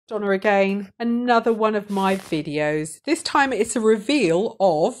Donna again, another one of my videos. This time it's a reveal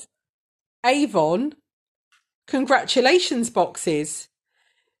of Avon congratulations boxes.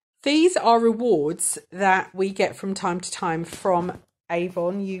 These are rewards that we get from time to time from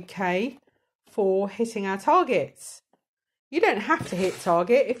Avon UK for hitting our targets. You don't have to hit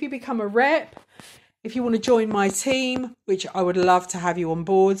target. If you become a rep, if you want to join my team, which I would love to have you on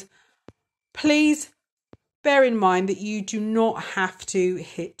board, please bear in mind that you do not have to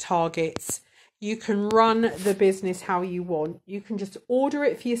hit targets. You can run the business how you want. You can just order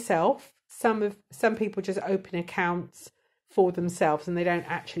it for yourself. Some people just open accounts for themselves and they don't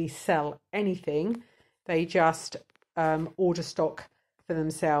actually sell anything. They just order stock for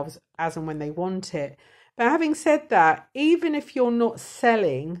themselves as and when they want it. But having said that, even if you're not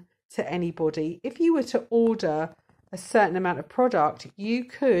selling to anybody, if you were to order a certain amount of product, you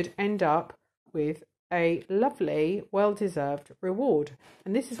could end up with a lovely, well-deserved reward.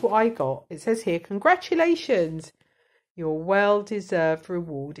 And this is what I got. It says here, congratulations, your well-deserved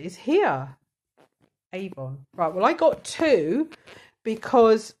reward is here. Avon. Right, well, I got 2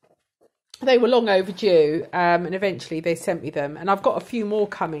 because they were long overdue, and eventually they sent me them. And I've got a few more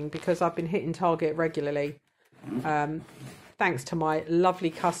coming because I've been hitting target regularly, thanks to my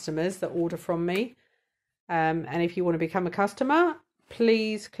lovely customers that order from me. And if you want to become a customer,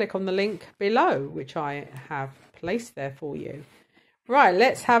 please click on the link below, which I have placed there for you. Right,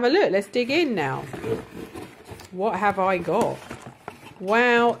 let's have a look. Let's dig in now. What have I got?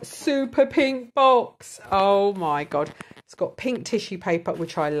 Wow, super pink box. Oh my God. It's got pink tissue paper,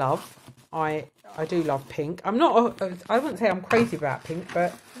 which I love. I do love pink. I wouldn't say I'm crazy about pink,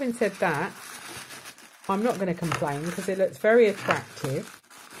 but having said that, I'm not going to complain because it looks very attractive.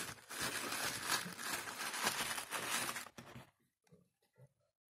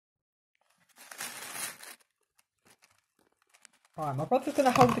 Right, my brother's going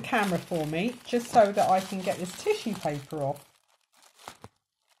to hold the camera for me just so that I can get this tissue paper off.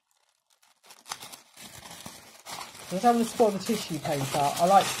 I don't want to spoil the tissue paper. I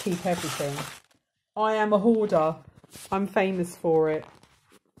like to keep everything. I am a hoarder. I'm famous for it.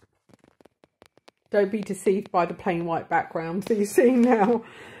 Don't be deceived by the plain white background that you see now.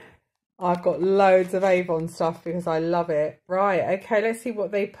 I've got loads of Avon stuff because I love it. Right, okay, let's see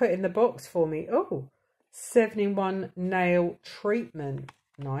what they put in the box for me. Oh, 7-in-1 nail treatment.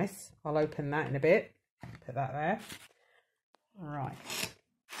 Nice. I'll open that in a bit. Put that there. All right.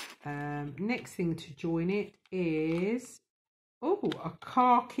 Next thing to join it is a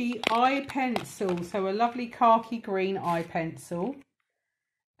khaki eye pencil. So a lovely khaki green eye pencil.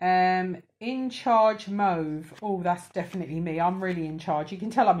 In charge mauve. Oh, that's definitely me. I'm really in charge. You can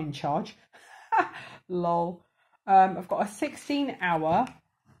tell I'm in charge. Lol. I've got a 16-hour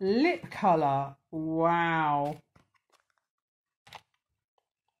lip colour. Wow.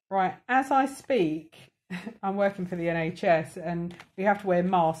 Right, as I speak, I'm working for the NHS and we have to wear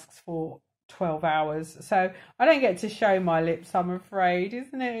masks for 12 hours. So I don't get to show my lips, I'm afraid.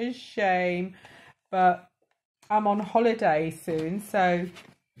 Isn't it a shame? But I'm on holiday soon, so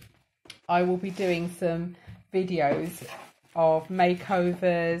I will be doing some videos of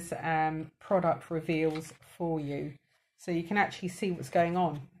makeovers and product reveals for you. So you can actually see what's going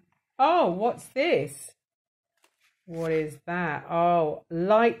on. Oh, what's this? What is that? Oh,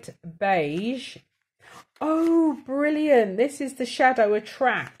 light beige. Oh, brilliant. This is the Shadow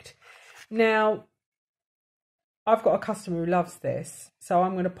Attract. Now, I've got a customer who loves this. So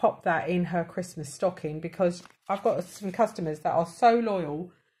I'm going to pop that in her Christmas stocking because I've got some customers that are so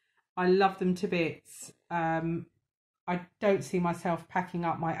loyal. I love them to bits. I don't see myself packing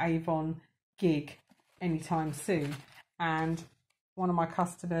up my Avon gig anytime soon. And one of my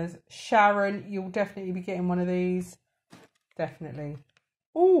customers, Sharon, you'll definitely be getting one of these. Definitely.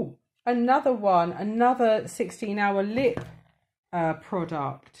 Oh, another one, another 16-hour lip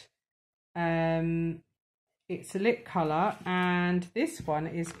product. It's a lip colour and this one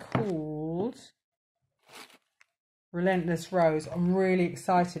is called Relentless Rose. I'm really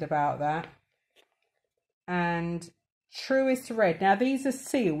excited about that. And Truest Red. Now these are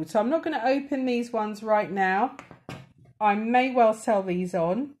sealed, so I'm not going to open these ones right now. I may well sell these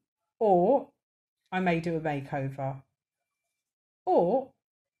on, or I may do a makeover, or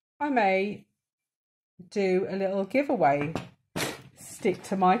I may do a little giveaway. Stick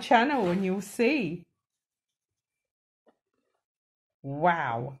to my channel and you'll see.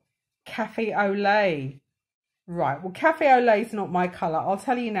 Wow. Cafe au lait. Right, well, Cafe au lait is not my colour. I'll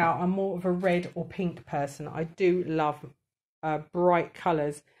tell you now, I'm more of a red or pink person. I do love bright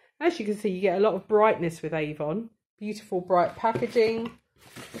colours. As you can see, you get a lot of brightness with Avon. Beautiful bright packaging.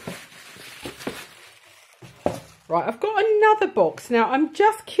 Right, I've got another box. Now, I'm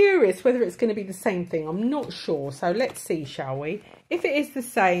just curious whether it's going to be the same thing. I'm not sure. So let's see, shall we? If it is the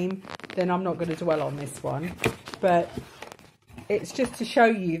same, then I'm not going to dwell on this one. But it's just to show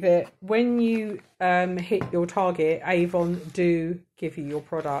you that when you hit your target, Avon do give you your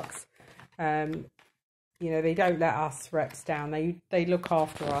products. You know, they don't let us reps down. They look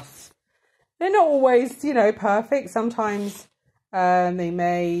after us. They're not always, you know, perfect. Sometimes they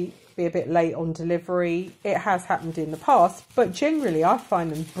may be a bit late on delivery. It has happened in the past, but generally I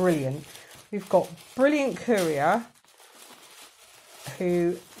find them brilliant. We've got brilliant courier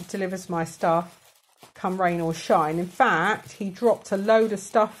who delivers my stuff come rain or shine. In fact, he dropped a load of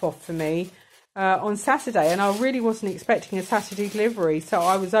stuff off for me on Saturday, and I really wasn't expecting a Saturday delivery, so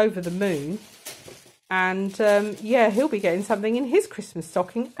I was over the moon. And yeah, he'll be getting something in his Christmas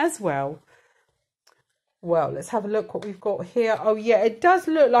stocking as well. Well, let's have a look what we've got here. Oh, yeah, it does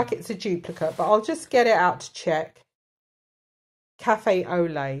look like it's a duplicate, but I'll just get it out to check. Cafe au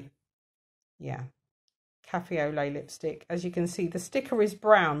lait. Yeah, Cafe au lait lipstick. As you can see, the sticker is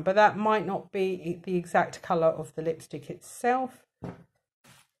brown, but that might not be the exact colour of the lipstick itself.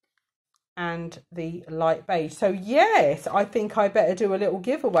 And the light beige. So, yes, I think I better do a little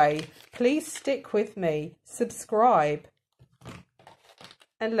giveaway. Please stick with me. Subscribe.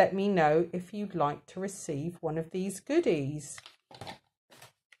 And let me know if you'd like to receive one of these goodies.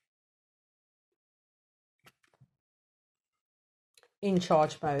 In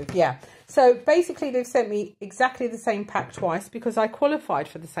charge mode, yeah. So basically they've sent me exactly the same pack twice because I qualified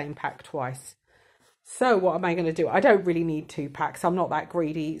for the same pack twice. So what am I going to do? I don't really need 2 packs. I'm not that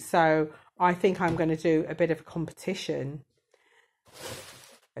greedy. So I think I'm going to do a bit of a competition.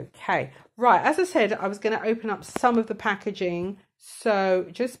 Okay, right. As I said, I was going to open up some of the packaging. So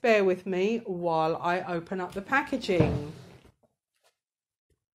just bear with me while I open up the packaging.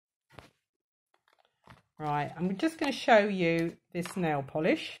 Right, I'm just going to show you this nail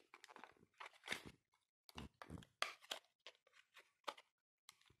polish.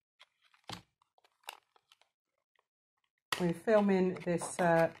 We're filming this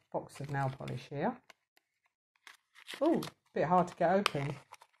box of nail polish here. Oh, a bit hard to get open.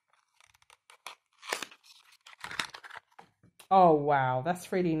 Oh, wow,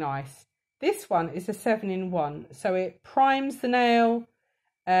 that's really nice. This one is a 7-in-1. So it primes the nail,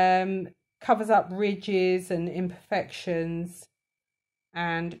 covers up ridges and imperfections,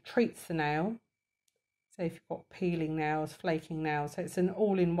 and treats the nail. So if you've got peeling nails, flaking nails, so it's an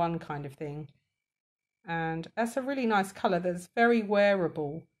all-in-one kind of thing. And that's a really nice colour that's very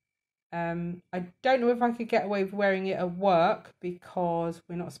wearable. I don't know if I could get away with wearing it at work because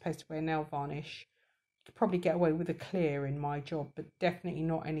we're not supposed to wear nail varnish. Could probably get away with a clear in my job, but definitely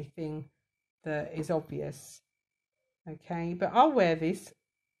not anything that is obvious. Okay, but I'll wear this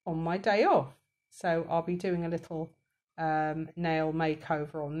on my day off, so I'll be doing a little nail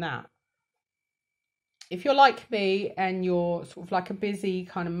makeover on that. If you're like me and you're sort of like a busy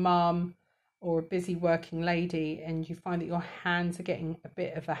kind of mum or a busy working lady and you find that your hands are getting a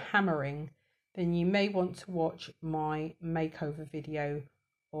bit of a hammering, then you may want to watch my makeover video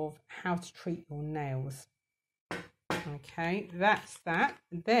of how to treat your nails. Okay, that's that.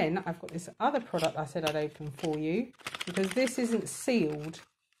 Then I've got this other product I said I'd open for you because this isn't sealed.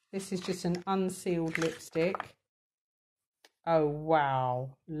 This is just an unsealed lipstick. Oh, wow.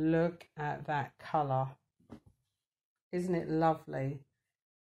 Look at that colour. Isn't it lovely?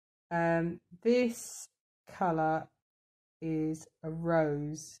 This colour is a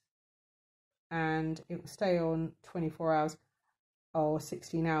rose and it will stay on 24 hours. Oh,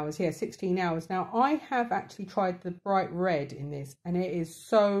 16 hours. Yeah, 16 hours. Now, I have actually tried the bright red in this, and it is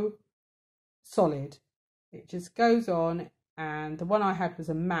so solid. It just goes on, and the one I had was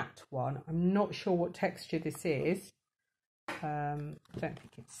a matte one. I'm not sure what texture this is. I don't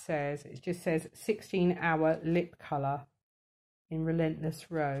think it says. It just says 16-hour lip colour in Relentless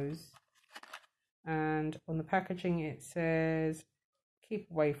Rose. And on the packaging, it says,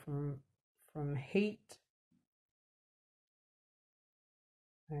 keep away from heat.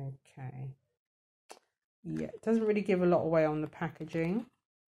 Okay, yeah, it doesn't really give a lot away on the packaging,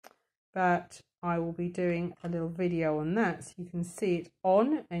 but I will be doing a little video on that so you can see it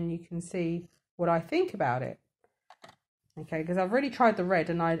on and you can see what I think about it. Okay, because I've already tried the red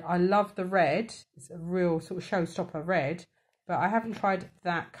and I love the red. It's a real sort of showstopper red, but I haven't tried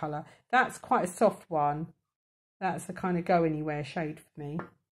that colour. That's quite a soft one. That's the kind of go anywhere shade for me.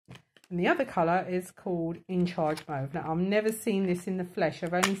 And the other colour is called In Charge Mauve. Now, I've never seen this in the flesh.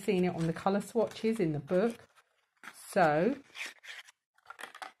 I've only seen it on the colour swatches in the book. So,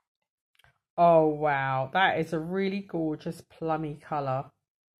 oh, wow. That is a really gorgeous plummy colour.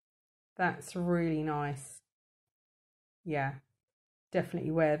 That's really nice. yeah,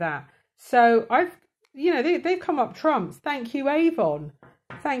 definitely wear that. So I've, you know, they've come up trumps. Thank you, Avon.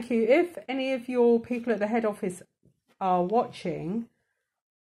 Thank you. If any of your people at the head office are watching,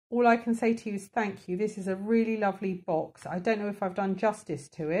 all I can say to you is thank you. This is a really lovely box. I don't know if I've done justice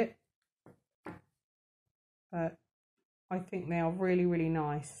to it, but I think they are really, really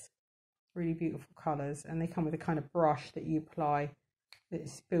nice. Really beautiful colours. And they come with a kind of brush that you apply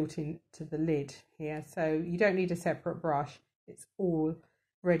that's built into the lid here. So you don't need a separate brush. It's all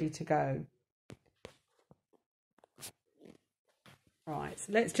ready to go. Right,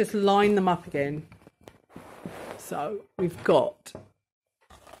 so let's just line them up again. So we've got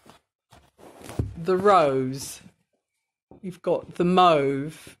the rose, you've got the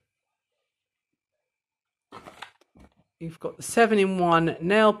mauve, you've got the 7-in-1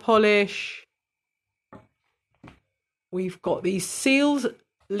 nail polish, we've got these sealed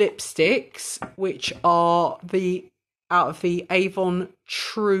lipsticks, which are out of the Avon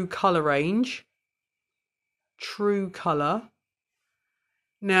True Colour range. True Colour.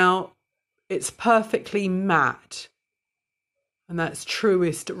 Now, it's perfectly matte, and that's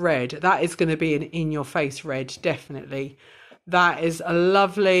Truest Red. That is going to be an in-your-face red, definitely. That is a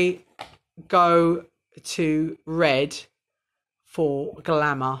lovely go-to red for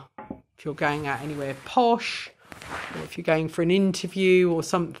glamour. If you're going out anywhere posh, or if you're going for an interview or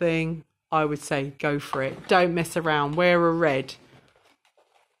something, I would say go for it. Don't mess around. Wear a red.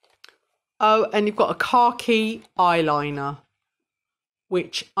 Oh, and you've got a khaki eyeliner,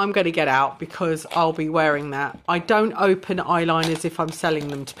 which I'm going to get out because I'll be wearing that. I don't open eyeliners if I'm selling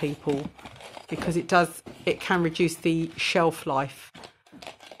them to people because it can reduce the shelf life.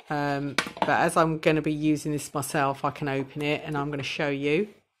 But as I'm going to be using this myself, I can open it and I'm going to show you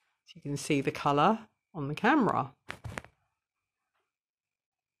so you can see the colour on the camera.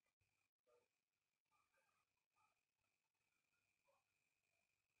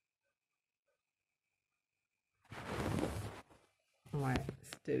 Right,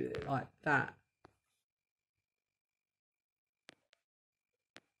 let's do it like that.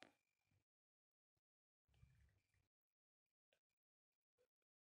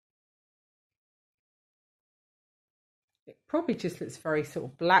 It probably just looks very sort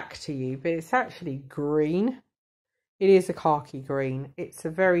of black to you, but it's actually green. It is a khaki green. It's a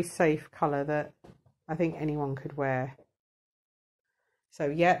very safe colour that I think anyone could wear. So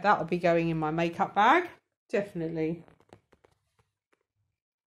yeah, that'll be going in my makeup bag, definitely.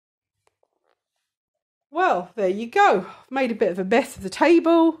 Well, there you go. I've made a bit of a mess of the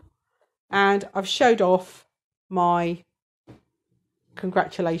table and I've showed off my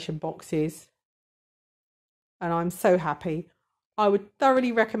congratulation boxes. And I'm so happy. I would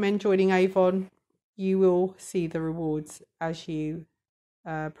thoroughly recommend joining Avon. You will see the rewards as you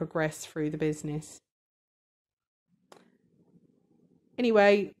progress through the business.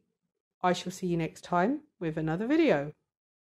 Anyway, I shall see you next time with another video.